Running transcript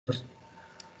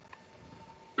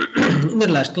In the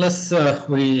last class,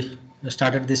 we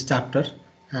started this chapter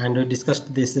and we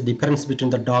discussed this the difference between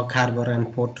the dock, harbor,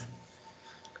 and port.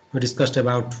 We discussed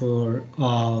about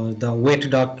the wet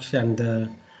dock and the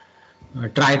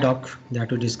dry dock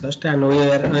that we discussed, and we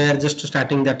are just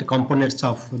starting that components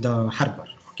of the harbor.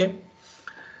 Okay.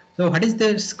 So what is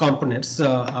this components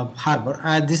of harbor?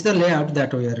 This is the layout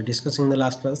that we are discussing in the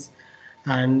last class,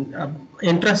 and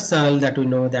entrance tunnel that we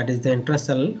know, that is the entrance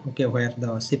tunnel, okay, where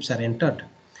the ships are entered.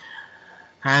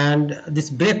 And this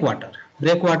breakwater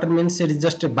means it is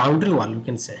just a boundary wall, you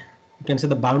can say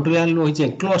the boundary wall which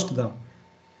enclosed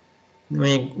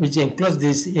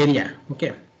this area.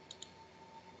 Okay.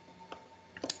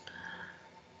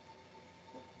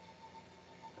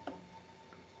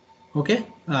 Okay,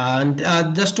 and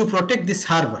just to protect this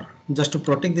harbor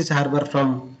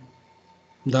from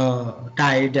the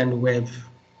tide and wave.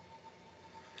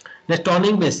 The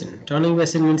turning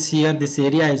basin means here this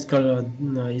area is called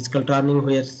turning,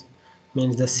 where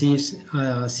means the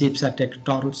ships are take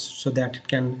turns so that it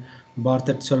can berth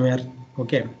it somewhere.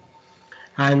 Okay.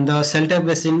 And the shelter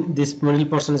basin, this middle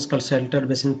portion is called shelter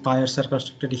basin. Piers are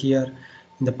constructed here.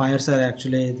 The piers are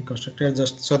actually constructed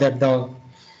just so that the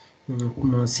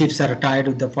ships are tied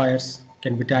with the piers,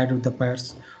 can be tied with the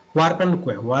piers. Warp and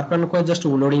quay just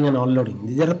loading and unloading.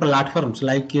 These are platforms,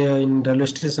 like in railway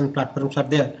station platforms are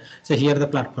there. So here the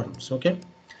platforms. Okay,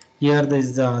 here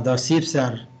the ships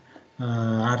are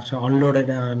unloaded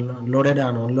and loaded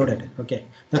and unloaded. Okay,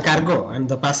 the cargo and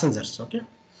the passengers. Okay.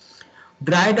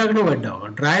 Dry dock and wet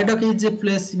dock. Dry dock is a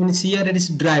place, means here it is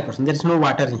dry person. There is no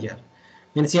water in here.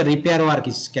 Means here repair work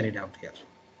is carried out here.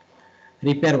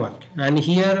 Repair work. And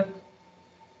here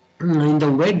in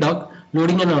the wet dock,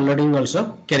 loading and unloading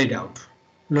also carried out.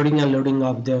 Loading and unloading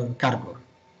of the cargo.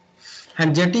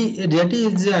 And jetty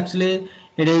is actually,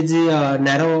 it is a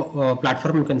narrow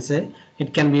platform, you can say.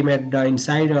 It can be made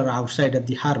inside or outside of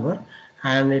the harbor,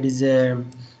 and it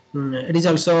is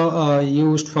also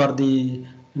used for the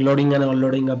loading and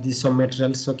unloading of the some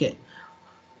materials. Okay.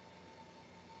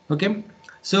 Okay.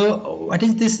 So what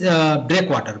is this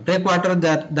breakwater? Breakwater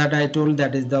that I told,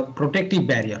 that is the protective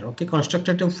barrier. Okay,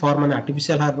 constructed to form an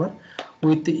artificial harbor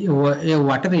with a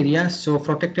water area so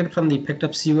protected from the effect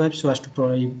of sea waves, so as to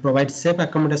provide safe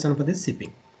accommodation for the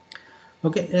shipping.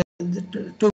 Okay,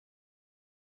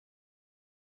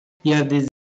 here these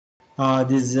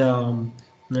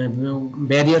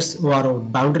barriers or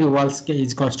boundary walls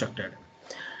is constructed,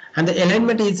 and the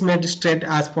alignment is made straight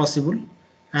as possible,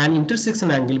 and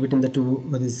intersection angle between the two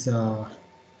this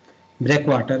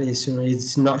breakwater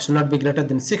should not be greater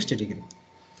than 60 degrees.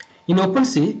 In open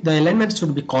sea, the alignment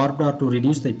should be curved or to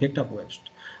reduce the effect of waves.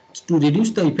 To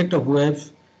reduce the effect of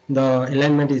waves, the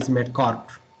alignment is made curved,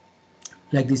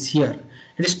 like this here.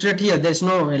 It is straight here. There is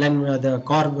no alignment. The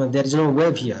curve. There is no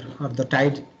wave here, or the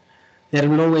tide. There is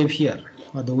no wave here,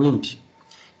 or the wind.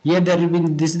 Here there will be.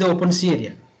 This is the open sea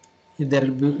area. If there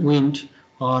will be wind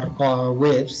or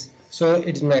waves, so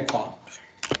it is made curved.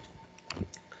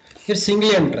 Here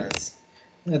single entrance.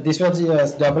 This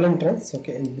was double entrance.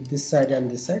 Okay, in this side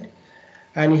and this side,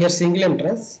 and here single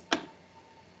entrance.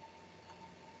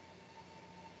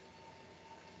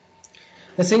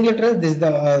 The single entrance. This is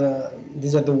the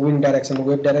these are the wind direction,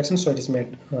 wave direction. So it is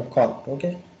made curved.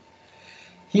 Okay.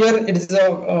 Here it is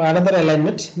another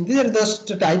alignment. These are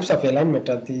the types of alignment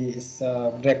of this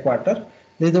breakwater.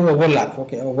 This is the overlap.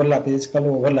 Okay, overlap is called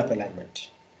overlap alignment.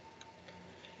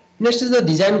 Next is the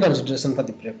design consideration for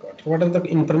the breakwater. What are the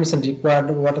information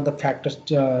required? What are the factors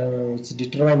which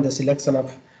determine the selection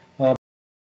of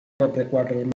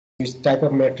breakwater? Which type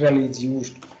of material is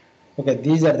used? Okay,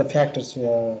 these are the factors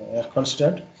are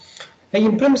considered. The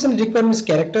information requirements: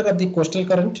 character of the coastal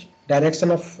current,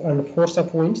 direction of and force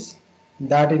of winds.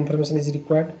 That information is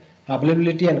required.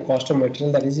 Availability and cost of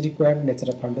material that is required. Nature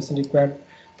of foundation required.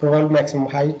 Probable maximum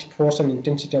height, force and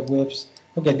intensity of waves.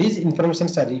 Okay, these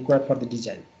informations are required for the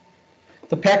design.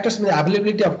 The factors: the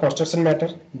availability of construction matter,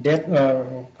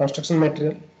 construction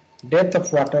material, depth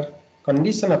of water,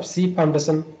 condition of sea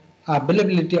foundation,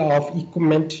 availability of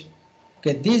equipment.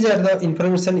 Okay, these are the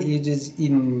information is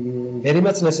in very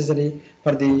much necessary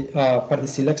for the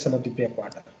selection of the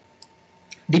breakwater.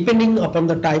 Depending upon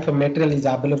the type of material is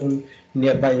available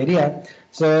nearby area,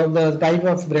 so the type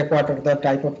of breakwater, the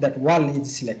type of that wall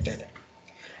is selected.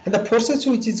 And the forces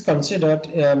which is considered,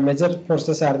 major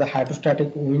forces are the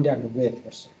hydrostatic, wind and wave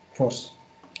force.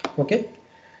 Okay,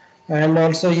 and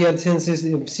also here, since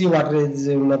sea water is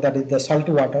that is the salt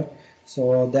water,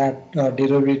 so that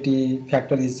durability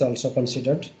factor is also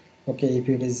considered. Okay, if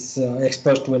it is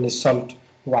exposed to any salt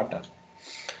water.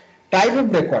 Type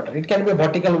of breakwater, it can be a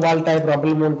vertical wall type,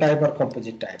 rubble mound type, or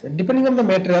composite type. Depending on the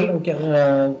material, okay,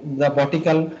 the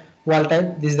vertical wall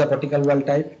type, this is the vertical wall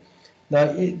type.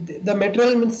 The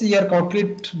material means your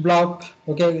concrete block,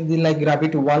 okay, like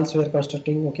gravity walls we are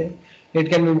constructing, okay. It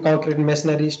can be concrete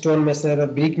masonry, stone masonry, or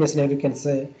brick masonry, you can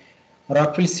say.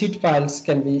 Rockfill sheet piles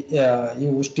can be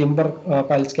used, timber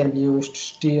piles can be used,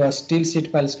 steel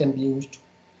sheet piles can be used.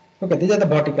 Okay, these are the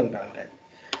vertical wall type.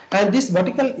 And this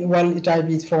vertical wall type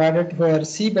is provided where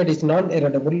seabed is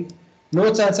non-erodible,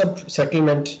 no chance of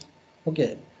settlement,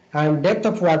 okay, and depth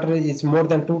of water is more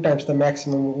than 2 times the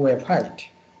maximum wave height.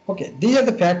 Okay, these are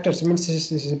the factors. Means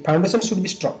foundation should be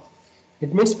strong.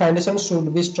 It means foundation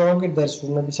should be strong. There should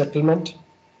not be settlement.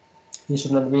 It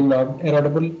should not be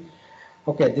non-erodible.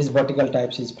 Okay, this vertical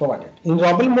types is provided. In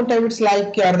rubble mound type, it's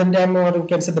like earthen dam, or you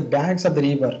can say the banks of the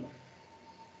river,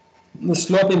 the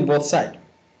slope in both sides.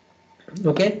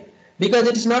 Okay, because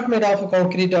it is not made of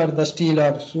concrete or the steel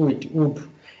or wood.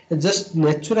 It's just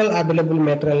natural available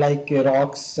material like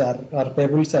rocks or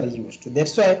pebbles are used.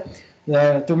 That's why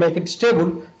to make it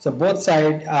stable, so both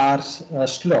sides are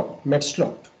made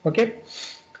sloped. Okay,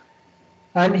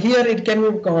 and here it can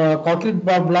be concrete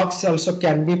blocks also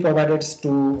can be provided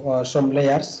to some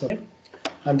layers. Okay,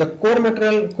 and the core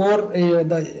material,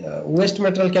 the waste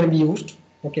material can be used.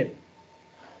 Okay,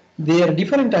 there are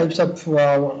different types of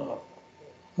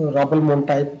rubble mound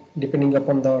type depending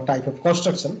upon the type of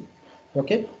construction,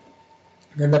 okay,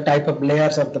 and the type of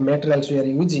layers of the materials we are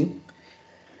using.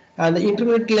 And the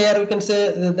intermediate layer, we can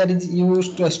say that is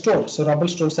used stones, so rubble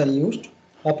stones are used.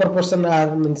 Upper portion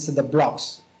are means the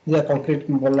blocks, they are concrete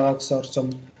blocks or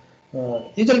some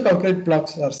usual concrete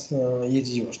blocks are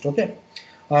is used, okay,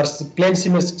 or plain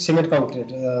cement concrete,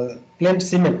 plain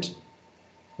cement,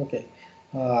 okay,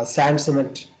 sand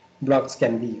cement blocks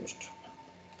can be used.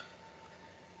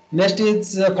 Next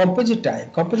is composite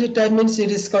type. Composite type means it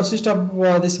is consist of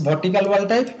this vertical wall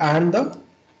type and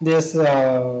this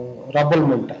rubble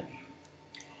mound type.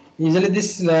 Usually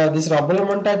this rubble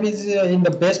mound type is in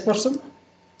the base portion,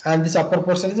 and this upper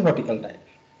portion is vertical type.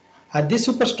 And this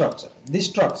structure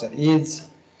is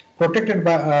protected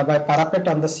by parapet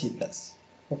on the sea place.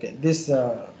 Okay, this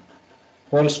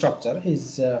whole structure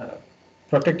is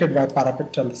protected by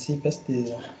parapet on the sea place.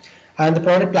 And the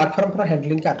provided platform for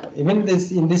handling cargo. Even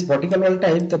this in this vertical wall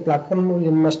type, the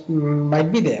platform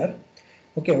might be there,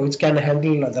 okay, which can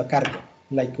handle the cargo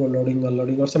like loading,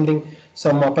 unloading, or something.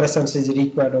 Some operations is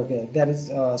required. Okay, there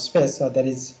is space, or there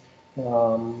is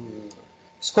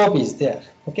scope is there.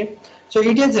 Okay, so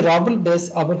it is a rubble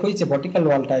base over which a vertical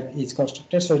wall type is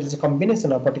constructed. So it is a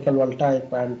combination of vertical wall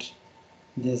type and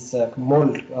this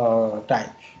mold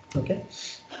type. Okay.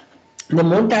 The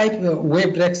mold type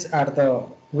wave breaks are the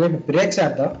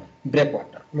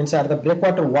breakwater. Means at the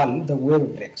breakwater wall, the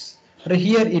wave breaks. But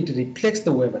here it reflects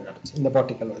the wave energy in the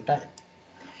vertical wall type.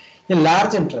 A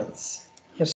large entrance,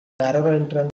 a narrower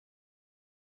entrance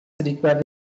required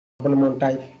mold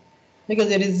type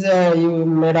because it is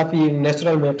made of a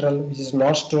natural material which is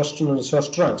not so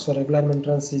strong. So regular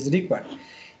maintenance is required.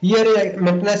 Here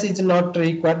maintenance is not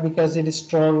required because it is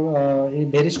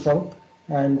strong, very strong,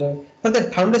 and but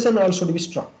the foundation also should be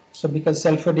strong. So because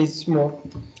sulfur is more,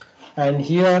 and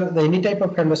here any type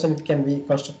of foundation can be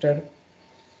constructed.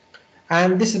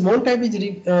 And this mold type is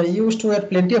used where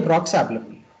plenty of rocks are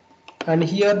available, and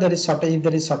here there is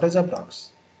shortage of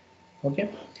rocks. Okay,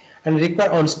 and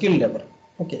require unskilled labor.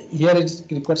 Okay, here it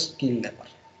requires skilled labor.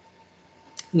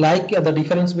 Like the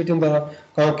difference between the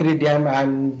concrete dam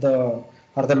and the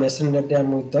masonry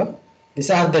dam with the this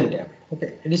earthen dam.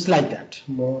 Okay, it is like that.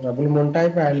 More rubble mound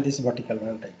type and this vertical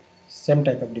wall type. Same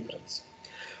type of difference.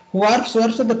 Wharfs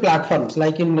are the platforms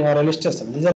like in railway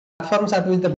station. These are platforms at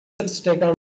which the vessels take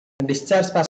on and discharge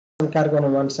passenger cargo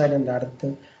on one side and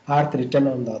earth return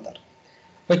on the other.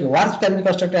 Okay, wharfs can be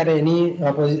constructed at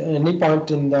any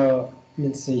point in the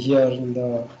means here in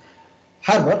the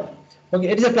harbor. Okay,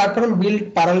 it is a platform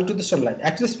built parallel to the shoreline.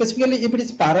 Actually, specifically, if it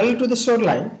is parallel to the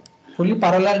shoreline, fully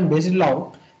parallel and based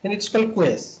long, then it's called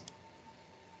quays.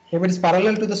 If it is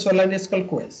parallel to the shoreline, it's called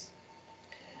quays.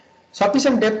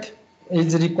 Sufficient depth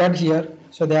is required here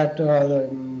so that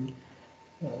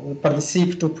for the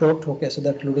ship to float, okay, so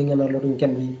that loading and unloading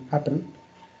can be happen,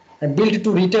 and built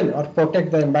to retain or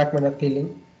protect the embankment of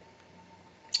filling.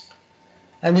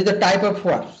 And this is the type of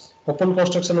wharfs. Open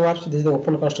construction wharfs. This is the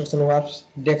open construction wharfs.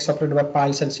 Decks separated by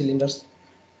piles and cylinders.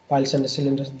 Piles and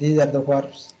cylinders. These are the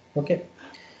wharfs. Okay.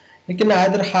 You can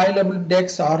either high level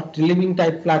decks or relieving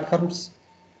type platforms.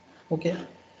 Okay.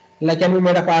 Like can be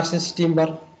made of RCC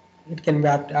timber. It can be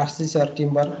RCC or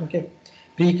timber. Okay.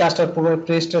 Precast or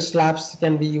pre-stressed slabs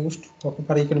can be used, okay,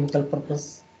 for economical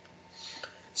purpose.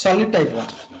 Solid type one.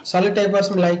 Solid type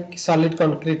was like solid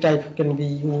concrete type can be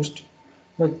used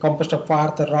with composed of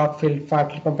earth, rock, field,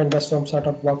 partly composed of some sort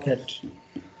of bulkhead.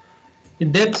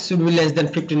 Its depth should be less than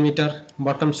 15 meter.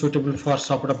 Bottom suitable for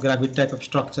support of gravity type of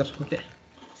structure. Okay.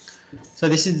 So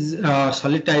this is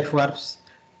solid type works.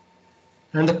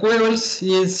 And the coils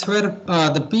is where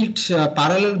the built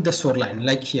parallel with the shoreline,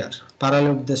 like here,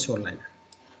 parallel with the shoreline,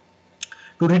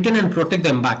 to retain and protect the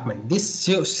embankment. This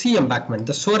sea embankment,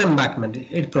 the shore embankment,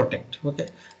 it protect. Okay,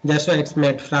 that's why it's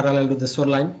made parallel to the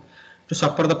shoreline to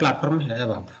support the platform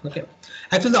above. Okay,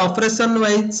 actually the operation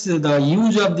wise, the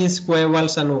use of these square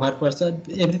walls and workers,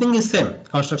 everything is same.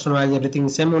 Construction wise, everything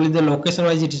is same. Only the location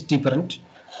wise it is different,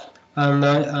 and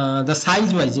the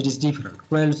size wise it is different.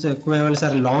 Coils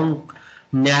are long,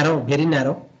 narrow, very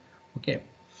narrow. Okay,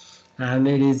 and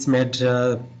it is made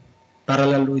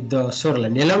parallel with the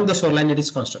shoreline. Along the shoreline it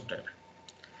is constructed.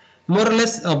 More or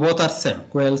less both are same.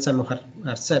 Coils and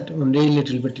are set only a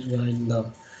little bit in the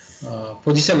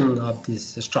position of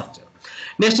this structure.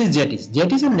 Next is jetties.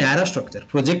 Jetty is a narrow structure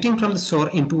projecting from the shore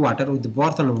into water with the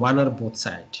berth on one or both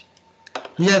sides.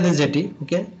 Here the jetty.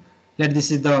 Okay, let this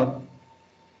is the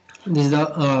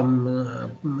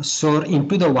shore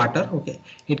into the water. Okay,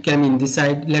 it can be in this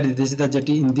side. Let this is the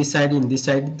jetty in this side. In this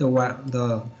side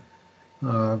the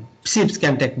ships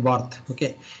can take berth.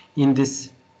 Okay, in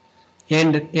this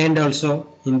end also,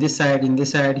 in this side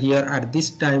here at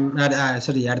this time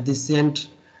sorry, at this end,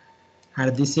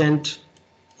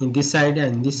 in this side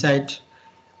and this side,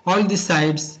 all these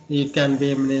sides it can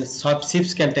be,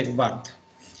 ships can take berth.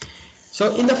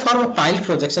 So in the form of pile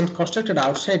projection constructed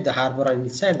outside the harbour or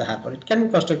inside the harbour, it can be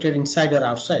constructed inside or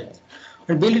outside.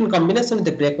 When built in combination with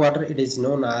the breakwater, it is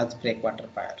known as breakwater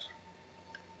pier.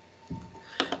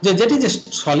 The jetty is a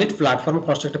solid platform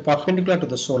constructed perpendicular to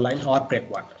the shoreline or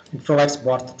breakwater. It provides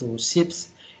berth to ships.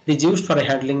 It is used for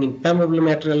handling inflammable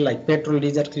material like petrol,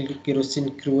 diesel,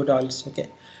 kerosene, crude oils. Okay,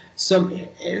 so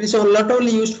it is not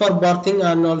only used for berthing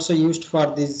and also used for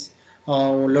this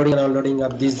loading and unloading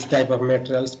of these type of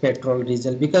materials, petrol,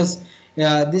 diesel, because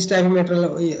this type of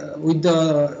material with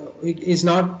the it is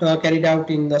not carried out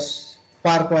in the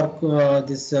spark or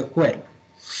this coil.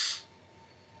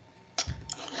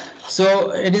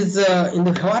 So it is in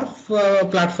the wharf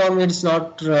platform. It is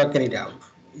not carried out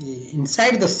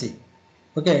inside the sea.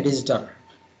 Okay, it is done.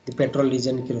 The petrol,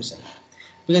 diesel, and kerosene,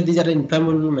 because these are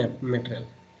inflammable material.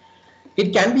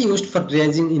 It can be used for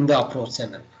dredging in the approach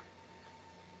channel.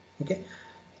 Okay.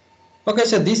 Okay.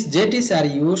 So these jetties are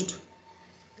used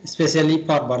especially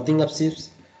for berthing of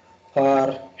ships,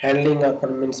 for handling or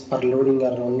for loading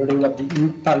or unloading of the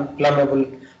inflammable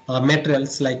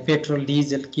materials like petrol,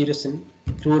 diesel, kerosene,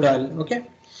 crude oil. Okay.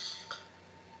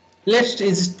 Next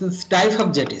is the type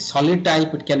of jetty. Solid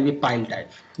type, it can be pile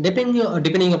type.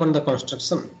 Depending upon the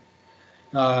construction,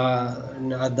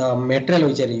 the material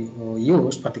which are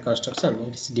used for the construction,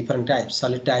 it's different types.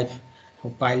 Solid type,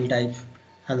 pile type,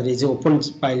 and there is open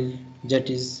pile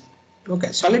jetties.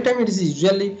 Okay, solid type, it is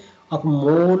usually of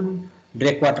mold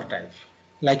breakwater type.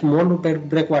 Like mold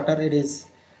breakwater, it is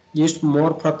used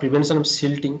more for prevention of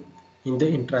silting in the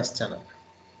entrance channel.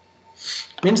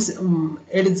 Means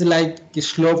it is like a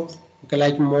slope, okay,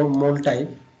 like mold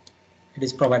type. It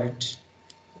is provided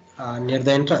near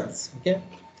the entrance. Okay,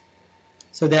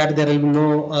 so that there will be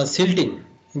no silting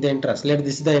in the entrance. Let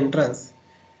this is the entrance.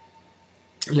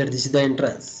 Let this is the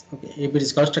entrance. Okay, if it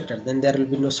is constructed, then there will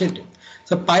be no silting.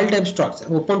 So pile type structure.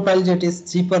 Open pile jetty is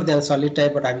cheaper than solid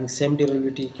type, but having same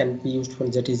durability, can be used for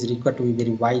jetty is required to be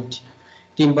very wide.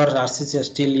 Timber, RCC,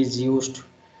 steel is used.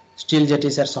 Steel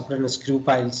jetties are supported on screw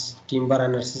piles. Timber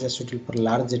and RCC are suitable for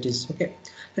large jetties. Okay,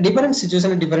 the different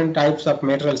situations, different types of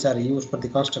materials are used for the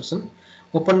construction.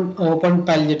 Open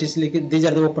pile jetties, like these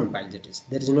are the open pile jetties.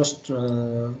 There is no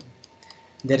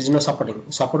supporting.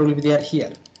 Support will be there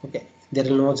here. Okay, there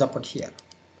is no support here.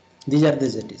 These are the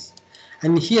jetties,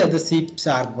 and here the ships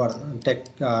are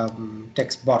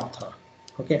takes berth.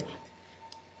 Okay.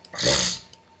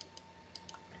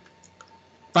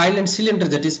 Pile and cylinder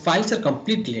jetties. Piles are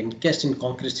completely encased in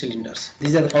concrete cylinders.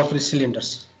 These are the concrete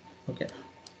cylinders. Okay.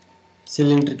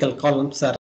 Cylindrical columns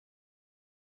are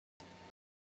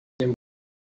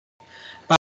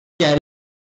carry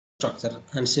structure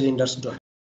and cylinders don't.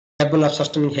 Capable of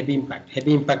sustaining heavy impact.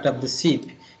 Heavy impact of the ship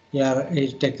here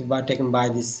is taken by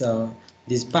these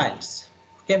piles.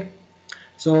 Okay.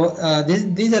 So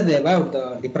these are about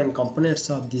the different components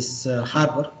of this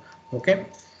harbor. Okay.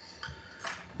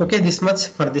 Okay, this much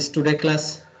for this today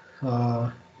class.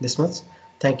 This much.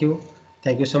 Thank you.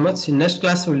 Thank you so much. In next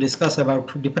class, we'll discuss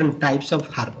about different types of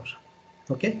harbor.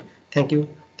 Okay. Thank you.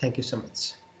 Thank you so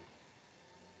much.